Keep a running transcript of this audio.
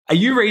Are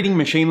you reading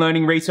machine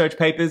learning research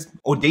papers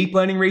or deep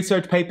learning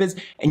research papers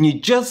and you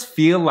just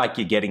feel like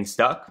you're getting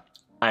stuck?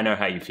 I know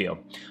how you feel.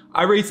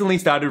 I recently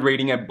started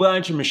reading a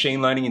bunch of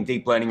machine learning and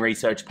deep learning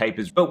research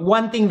papers, but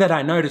one thing that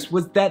I noticed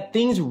was that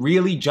things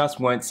really just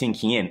weren't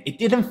sinking in. It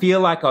didn't feel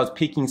like I was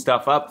picking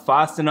stuff up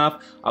fast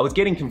enough. I was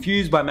getting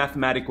confused by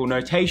mathematical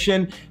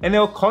notation, and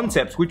there were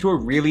concepts which were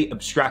really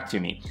abstract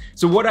to me.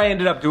 So what I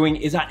ended up doing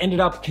is I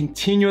ended up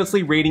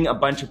continuously reading a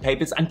bunch of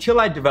papers until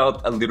I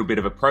developed a little bit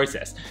of a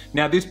process.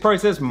 Now this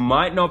process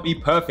might not be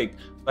perfect,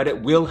 but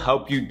it will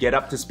help you get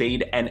up to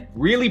speed and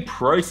really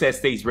process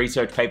these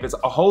research papers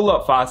a whole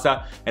lot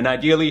faster, and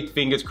ideally,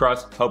 fingers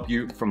crossed, help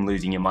you from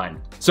losing your mind.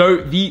 So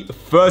the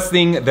first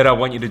thing that I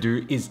want you to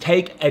do is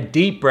take a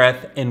deep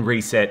breath and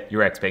reset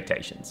your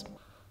expectations.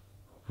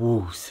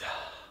 Woos.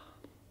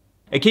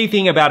 A key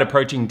thing about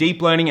approaching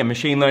deep learning and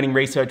machine learning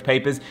research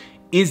papers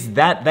is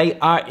that they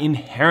are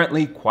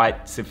inherently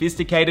quite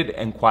sophisticated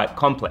and quite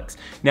complex.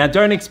 Now,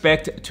 don't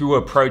expect to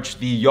approach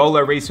the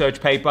YOLO research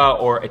paper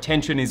or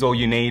attention is all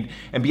you need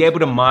and be able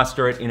to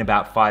master it in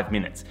about 5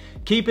 minutes.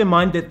 Keep in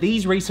mind that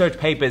these research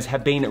papers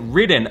have been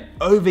written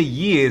over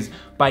years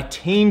by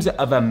teams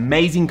of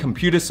amazing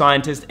computer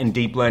scientists and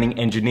deep learning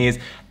engineers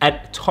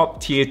at top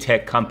tier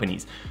tech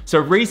companies. So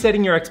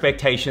resetting your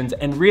expectations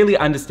and really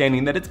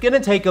understanding that it's going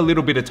to take a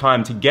little bit of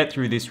time to get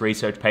through this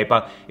research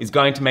paper is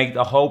going to make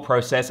the whole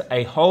process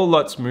a whole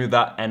lot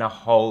smoother and a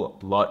whole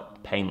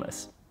lot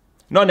painless.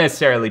 Not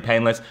necessarily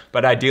painless,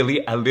 but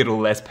ideally a little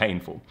less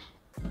painful.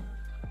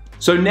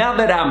 So now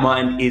that our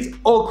mind is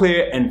all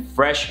clear and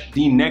fresh,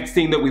 the next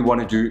thing that we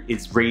want to do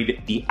is read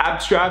the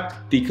abstract,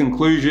 the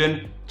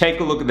conclusion,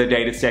 take a look at the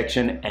data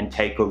section, and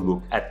take a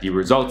look at the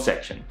results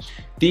section.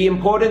 The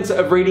importance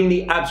of reading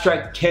the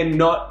abstract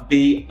cannot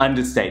be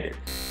understated.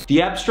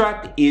 The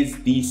abstract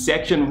is the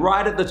section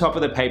right at the top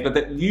of the paper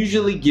that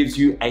usually gives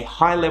you a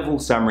high-level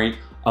summary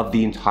of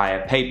the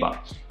entire paper.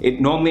 It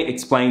normally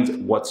explains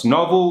what's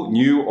novel,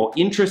 new, or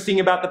interesting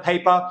about the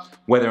paper,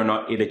 whether or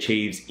not it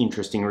achieves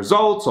interesting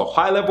results or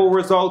high-level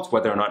results,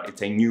 whether or not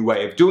it's a new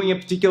way of doing a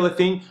particular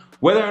thing,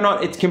 whether or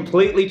not it's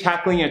completely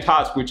tackling a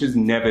task which has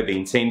never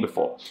been seen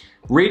before.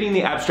 Reading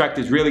the abstract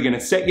is really going to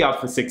set you up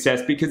for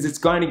success because it's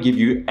going to give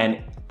you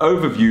an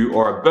overview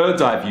or a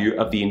bird's eye view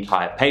of the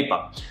entire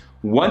paper.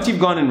 Once you've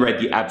gone and read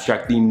the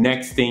abstract, the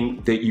next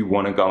thing that you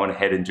want to go on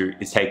ahead and do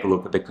is take a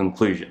look at the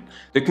conclusion.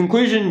 The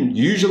conclusion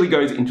usually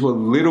goes into a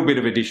little bit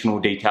of additional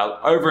detail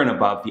over and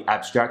above the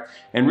abstract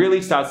and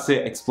really starts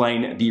to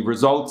explain the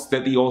results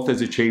that the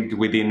authors achieved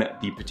within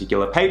the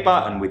particular paper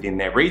and within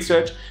their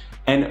research.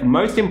 And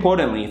most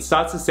importantly, it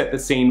starts to set the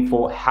scene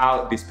for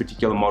how this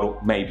particular model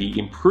may be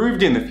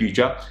improved in the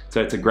future.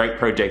 So it's a great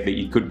project that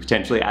you could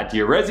potentially add to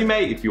your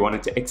resume if you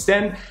wanted to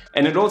extend.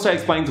 And it also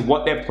explains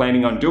what they're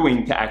planning on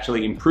doing to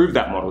actually improve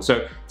that model. So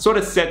it sort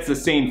of sets the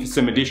scene for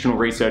some additional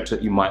research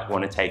that you might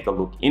want to take a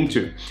look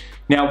into.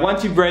 Now,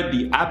 once you've read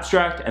the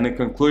abstract and the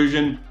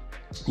conclusion,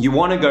 you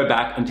want to go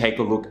back and take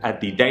a look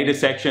at the data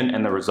section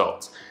and the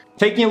results.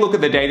 Taking a look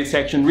at the data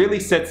section really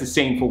sets the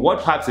scene for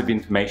what types of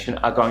information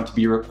are going to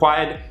be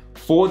required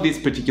for this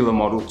particular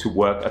model to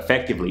work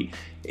effectively.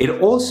 It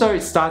also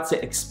starts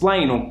to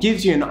explain or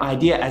gives you an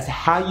idea as to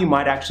how you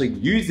might actually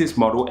use this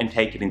model and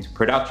take it into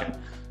production.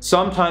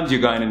 Sometimes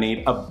you're going to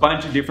need a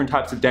bunch of different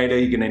types of data,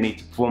 you're going to need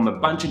to perform a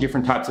bunch of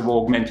different types of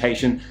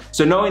augmentation.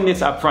 So knowing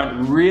this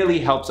upfront really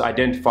helps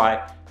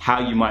identify how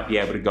you might be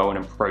able to go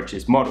and approach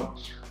this model.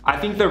 I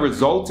think the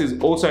results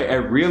is also a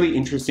really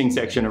interesting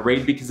section to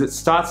read because it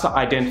starts to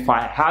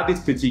identify how this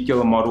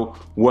particular model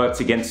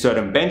works against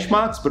certain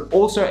benchmarks, but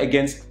also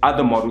against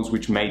other models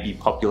which may be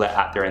popular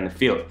out there in the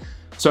field.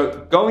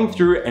 So going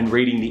through and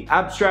reading the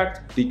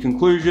abstract, the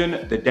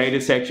conclusion, the data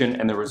section,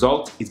 and the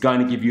results is going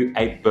to give you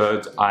a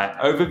bird's eye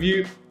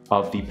overview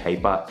of the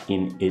paper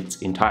in its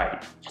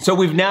entirety. So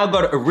we've now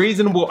got a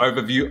reasonable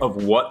overview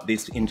of what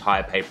this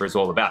entire paper is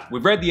all about.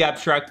 We've read the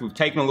abstract, we've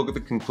taken a look at the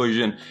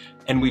conclusion,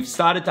 and we've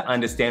started to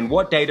understand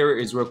what data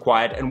is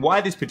required and why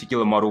this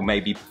particular model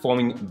may be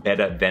performing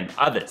better than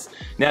others.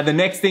 Now, the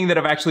next thing that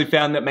I've actually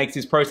found that makes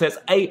this process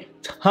a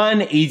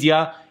ton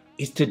easier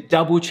is to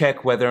double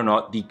check whether or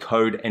not the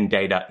code and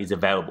data is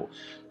available.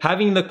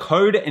 Having the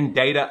code and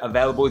data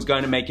available is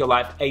going to make your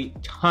life a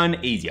ton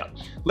easier.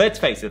 Let's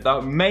face it,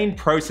 the main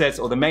process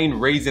or the main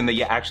reason that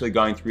you're actually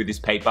going through this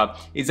paper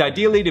is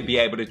ideally to be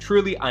able to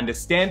truly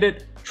understand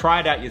it, try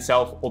it out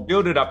yourself, or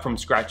build it up from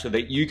scratch so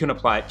that you can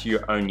apply it to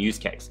your own use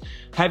case.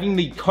 Having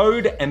the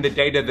code and the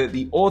data that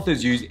the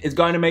authors use is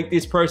going to make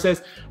this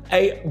process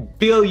a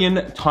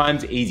billion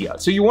times easier.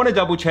 So you want to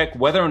double check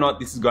whether or not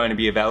this is going to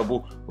be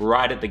available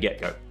right at the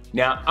get-go.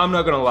 Now, I'm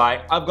not gonna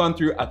lie, I've gone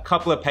through a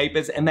couple of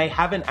papers and they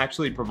haven't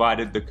actually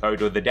provided the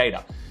code or the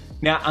data.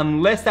 Now,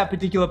 unless that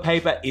particular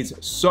paper is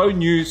so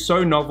new,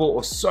 so novel,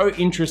 or so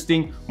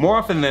interesting, more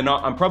often than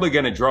not, I'm probably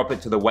going to drop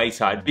it to the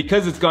wayside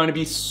because it's going to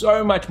be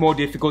so much more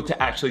difficult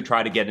to actually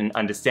try to get an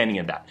understanding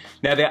of that.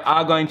 Now, there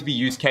are going to be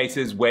use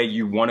cases where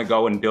you want to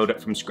go and build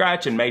it from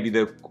scratch and maybe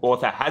the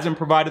author hasn't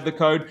provided the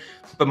code,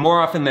 but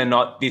more often than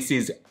not, this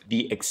is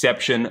the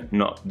exception,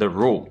 not the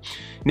rule.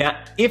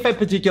 Now, if a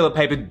particular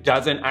paper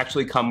doesn't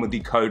actually come with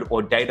the code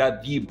or data,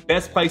 the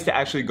best place to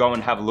actually go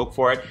and have a look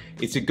for it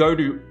is to go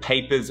to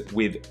Papers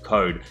with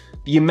Code.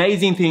 The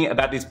amazing thing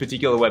about this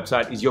particular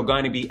website is you're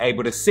going to be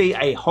able to see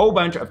a whole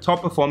bunch of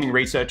top performing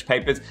research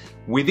papers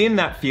within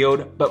that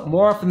field, but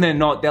more often than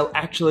not, they'll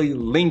actually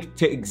link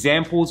to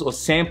examples or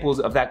samples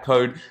of that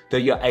code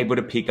that you're able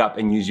to pick up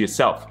and use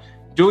yourself.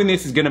 Doing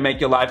this is going to make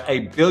your life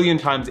a billion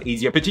times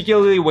easier,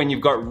 particularly when you've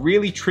got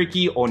really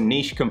tricky or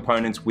niche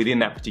components within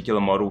that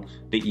particular model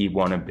that you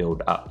want to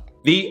build up.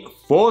 The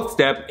fourth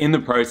step in the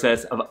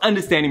process of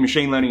understanding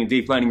machine learning and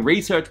deep learning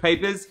research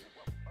papers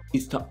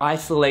is to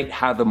isolate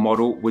how the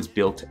model was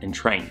built and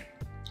trained.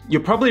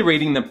 You're probably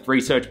reading the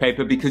research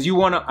paper because you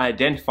want to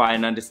identify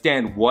and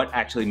understand what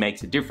actually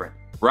makes it different,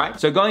 right?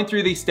 So going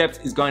through these steps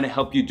is going to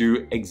help you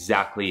do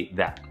exactly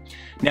that.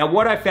 Now,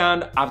 what I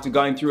found after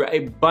going through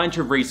a bunch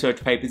of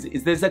research papers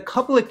is there's a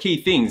couple of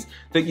key things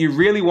that you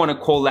really want to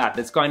call out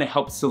that's going to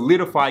help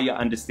solidify your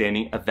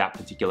understanding of that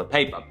particular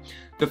paper.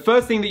 The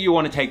first thing that you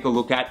want to take a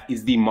look at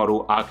is the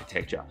model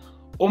architecture.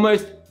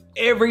 Almost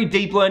every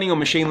deep learning or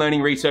machine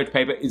learning research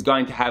paper is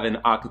going to have an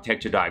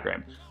architecture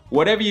diagram.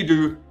 Whatever you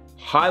do,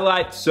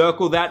 highlight,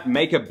 circle that,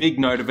 make a big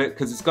note of it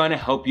because it's going to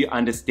help you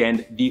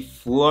understand the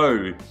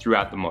flow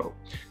throughout the model.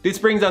 This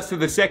brings us to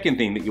the second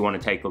thing that you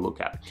want to take a look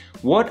at.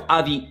 What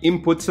are the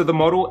inputs to the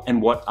model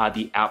and what are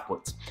the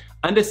outputs?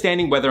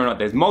 Understanding whether or not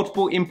there's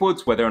multiple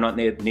inputs, whether or not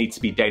there needs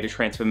to be data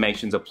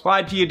transformations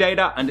applied to your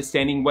data,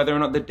 understanding whether or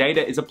not the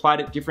data is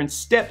applied at different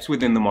steps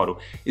within the model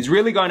is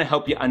really going to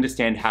help you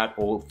understand how it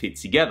all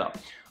fits together.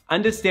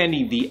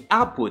 Understanding the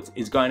outputs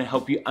is going to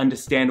help you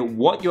understand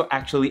what you're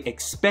actually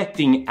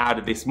expecting out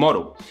of this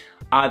model.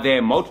 Are there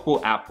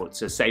multiple outputs?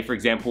 So say, for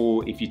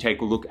example, if you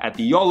take a look at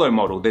the YOLO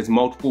model, there's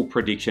multiple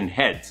prediction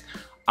heads.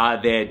 Are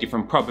there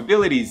different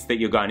probabilities that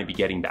you're going to be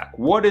getting back?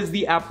 What does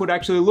the output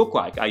actually look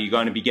like? Are you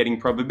going to be getting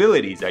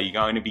probabilities? Are you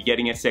going to be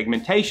getting a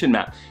segmentation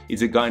map?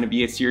 Is it going to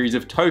be a series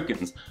of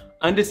tokens?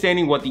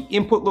 Understanding what the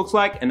input looks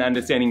like and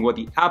understanding what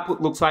the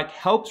output looks like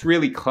helps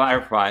really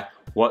clarify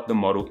what the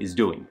model is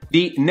doing.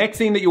 The next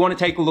thing that you want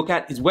to take a look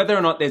at is whether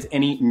or not there's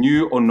any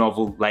new or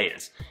novel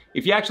layers.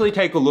 If you actually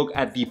take a look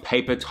at the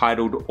paper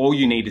titled "All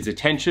You Need Is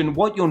Attention,"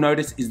 what you'll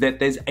notice is that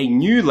there's a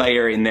new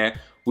layer in there,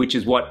 which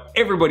is what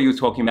everybody was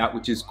talking about,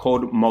 which is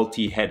called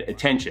multi-head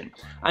attention.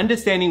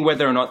 Understanding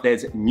whether or not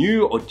there's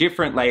new or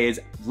different layers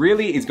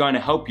really is going to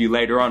help you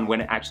later on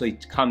when it actually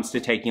comes to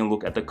taking a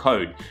look at the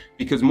code.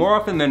 Because more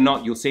often than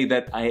not, you'll see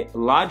that a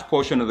large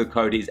portion of the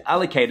code is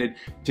allocated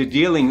to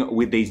dealing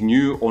with these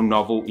new or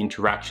novel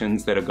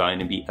interactions that are going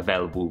to be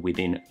available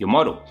within your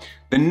model.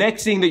 The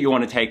next thing that you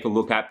want to take a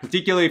look at,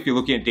 particularly if you're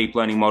looking at deep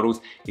learning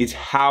models, is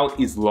how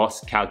is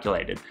loss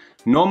calculated.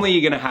 Normally,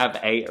 you're going to have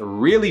a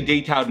really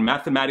detailed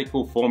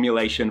mathematical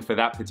formulation for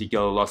that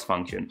particular loss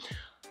function.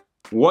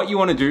 What you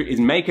want to do is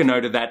make a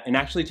note of that and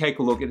actually take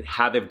a look at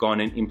how they've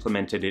gone and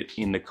implemented it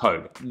in the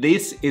code.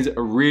 This is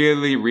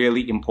really,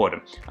 really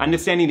important.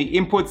 Understanding the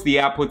inputs, the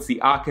outputs,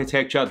 the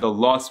architecture, the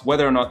loss,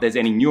 whether or not there's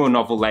any new or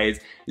novel layers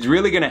is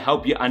really going to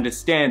help you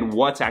understand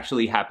what's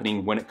actually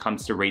happening when it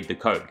comes to read the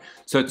code.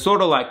 So it's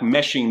sort of like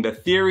meshing the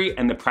theory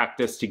and the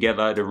practice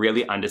together to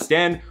really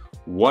understand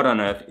what on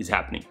earth is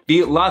happening.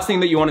 The last thing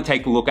that you want to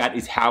take a look at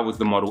is how was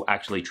the model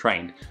actually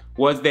trained?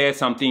 Was there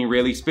something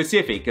really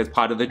specific as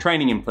part of the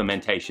training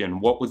implementation?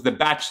 What was the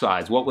batch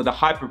size? What were the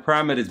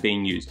hyperparameters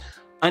being used?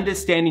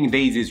 Understanding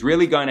these is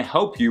really going to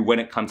help you when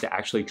it comes to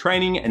actually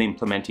training and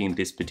implementing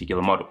this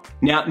particular model.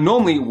 Now,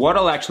 normally what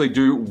I'll actually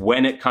do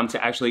when it comes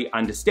to actually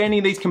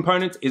understanding these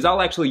components is I'll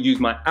actually use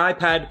my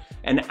iPad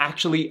and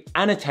actually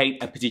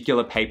annotate a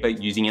particular paper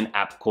using an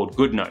app called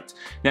GoodNotes.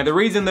 Now, the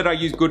reason that I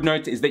use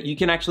GoodNotes is that you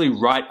can actually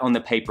write on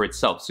the paper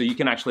itself. So you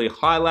can actually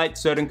highlight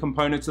certain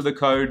components of the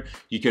code,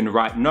 you can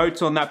write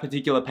notes on that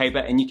particular paper,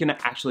 and you can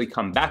actually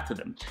come back to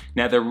them.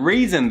 Now, the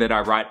reason that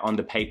I write on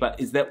the paper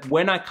is that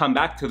when I come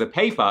back to the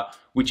paper,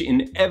 which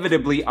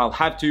inevitably I'll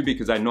have to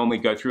because I normally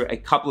go through a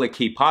couple of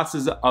key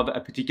passes of a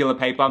particular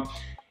paper,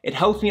 it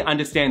helps me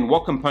understand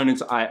what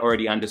components I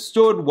already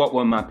understood, what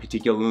were my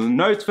particular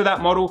notes for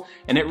that model,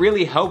 and it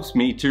really helps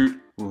me to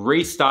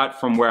restart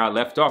from where I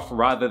left off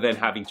rather than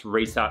having to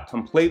restart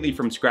completely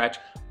from scratch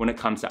when it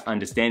comes to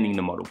understanding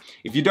the model.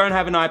 If you don't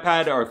have an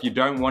iPad or if you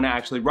don't want to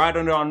actually write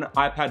on it on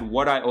iPad,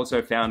 what I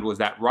also found was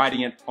that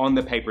writing it on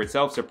the paper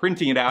itself, so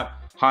printing it out,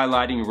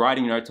 highlighting,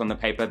 writing notes on the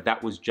paper,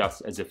 that was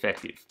just as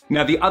effective.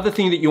 Now, the other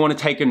thing that you want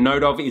to take a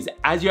note of is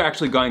as you're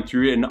actually going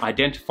through and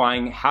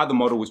identifying how the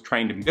model was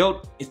trained and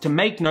built, is to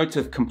make notes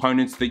of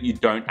components that you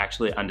don't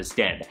actually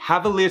understand.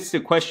 Have a list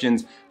of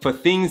questions for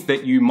things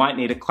that you might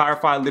need to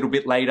clarify a little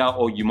bit later,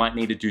 or you might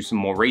need to do some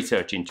more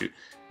research into.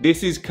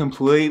 This is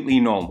completely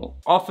normal.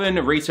 Often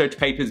research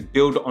papers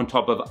build on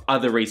top of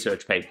other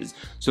research papers.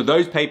 So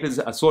those papers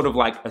are sort of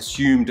like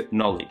assumed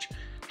knowledge.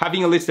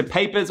 Having a list of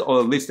papers or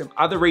a list of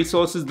other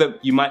resources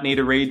that you might need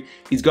to read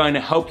is going to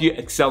help you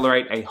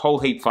accelerate a whole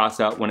heap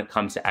faster when it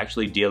comes to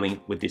actually dealing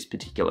with this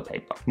particular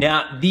paper.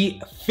 Now,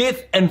 the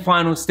fifth and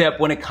final step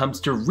when it comes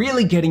to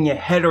really getting your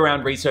head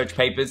around research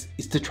papers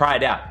is to try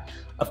it out.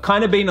 I've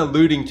kind of been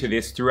alluding to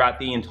this throughout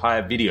the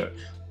entire video,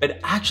 but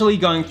actually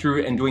going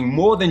through and doing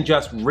more than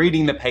just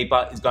reading the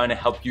paper is going to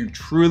help you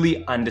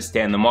truly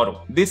understand the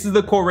model. This is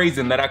the core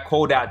reason that I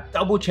called out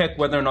double check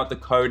whether or not the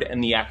code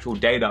and the actual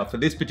data for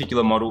this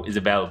particular model is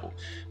available.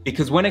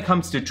 Because when it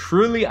comes to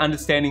truly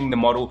understanding the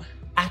model,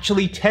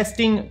 actually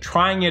testing,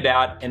 trying it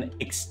out, and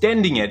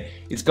extending it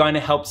is going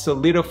to help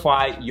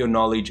solidify your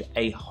knowledge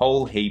a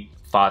whole heap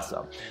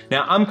faster.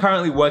 Now, I'm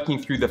currently working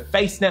through the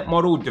FaceNet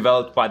model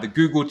developed by the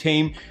Google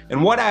team,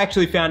 and what I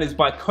actually found is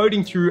by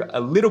coding through a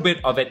little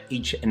bit of it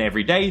each and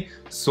every day,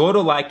 sort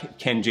of like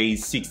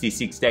Kenji's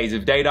 66 days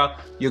of data,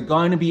 you're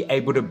going to be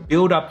able to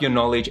build up your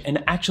knowledge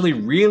and actually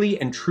really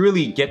and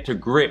truly get to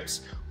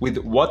grips with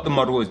what the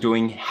model is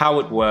doing, how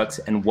it works,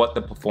 and what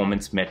the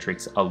performance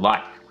metrics are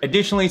like.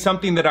 Additionally,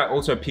 something that I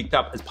also picked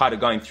up as part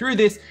of going through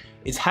this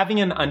is having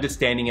an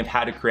understanding of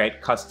how to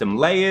create custom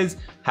layers,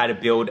 how to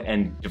build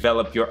and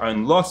develop your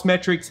own loss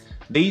metrics.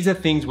 These are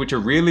things which are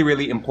really,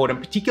 really important,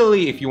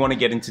 particularly if you want to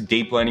get into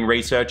deep learning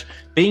research.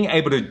 Being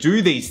able to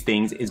do these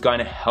things is going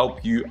to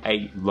help you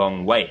a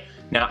long way.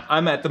 Now,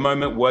 I'm at the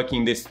moment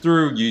working this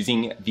through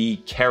using the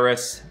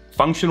Keras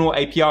functional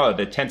API, or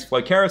the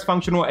TensorFlow Keras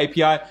functional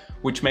API,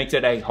 which makes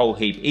it a whole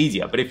heap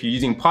easier. But if you're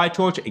using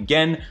PyTorch,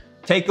 again,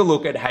 take a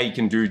look at how you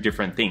can do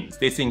different things.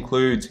 This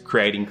includes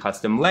creating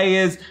custom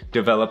layers,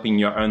 developing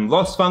your own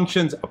loss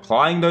functions,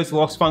 applying those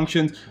loss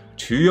functions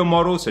to your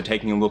model, so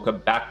taking a look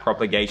at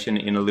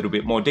backpropagation in a little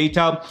bit more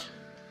detail.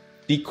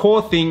 The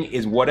core thing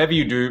is whatever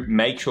you do,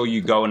 make sure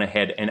you go on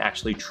ahead and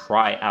actually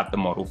try out the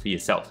model for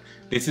yourself.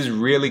 This is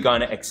really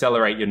going to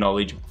accelerate your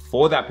knowledge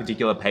for that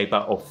particular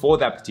paper or for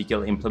that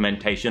particular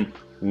implementation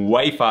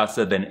way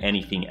faster than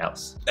anything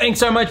else. Thanks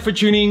so much for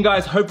tuning in,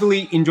 guys.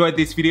 Hopefully you enjoyed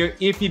this video.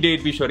 If you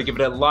did, be sure to give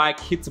it a like,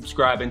 hit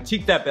subscribe, and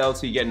tick that bell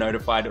so you get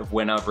notified of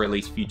when I've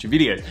released future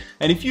videos.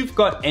 And if you've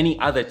got any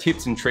other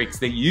tips and tricks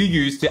that you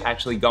use to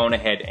actually go on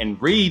ahead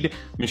and read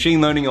machine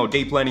learning or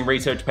deep learning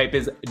research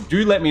papers,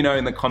 do let me know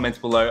in the comments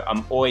below.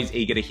 I'm always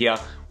eager to hear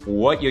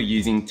what you're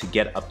using to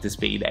get up to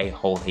speed a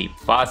whole heap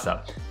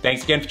faster.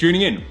 Thanks again for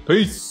tuning in.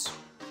 Peace.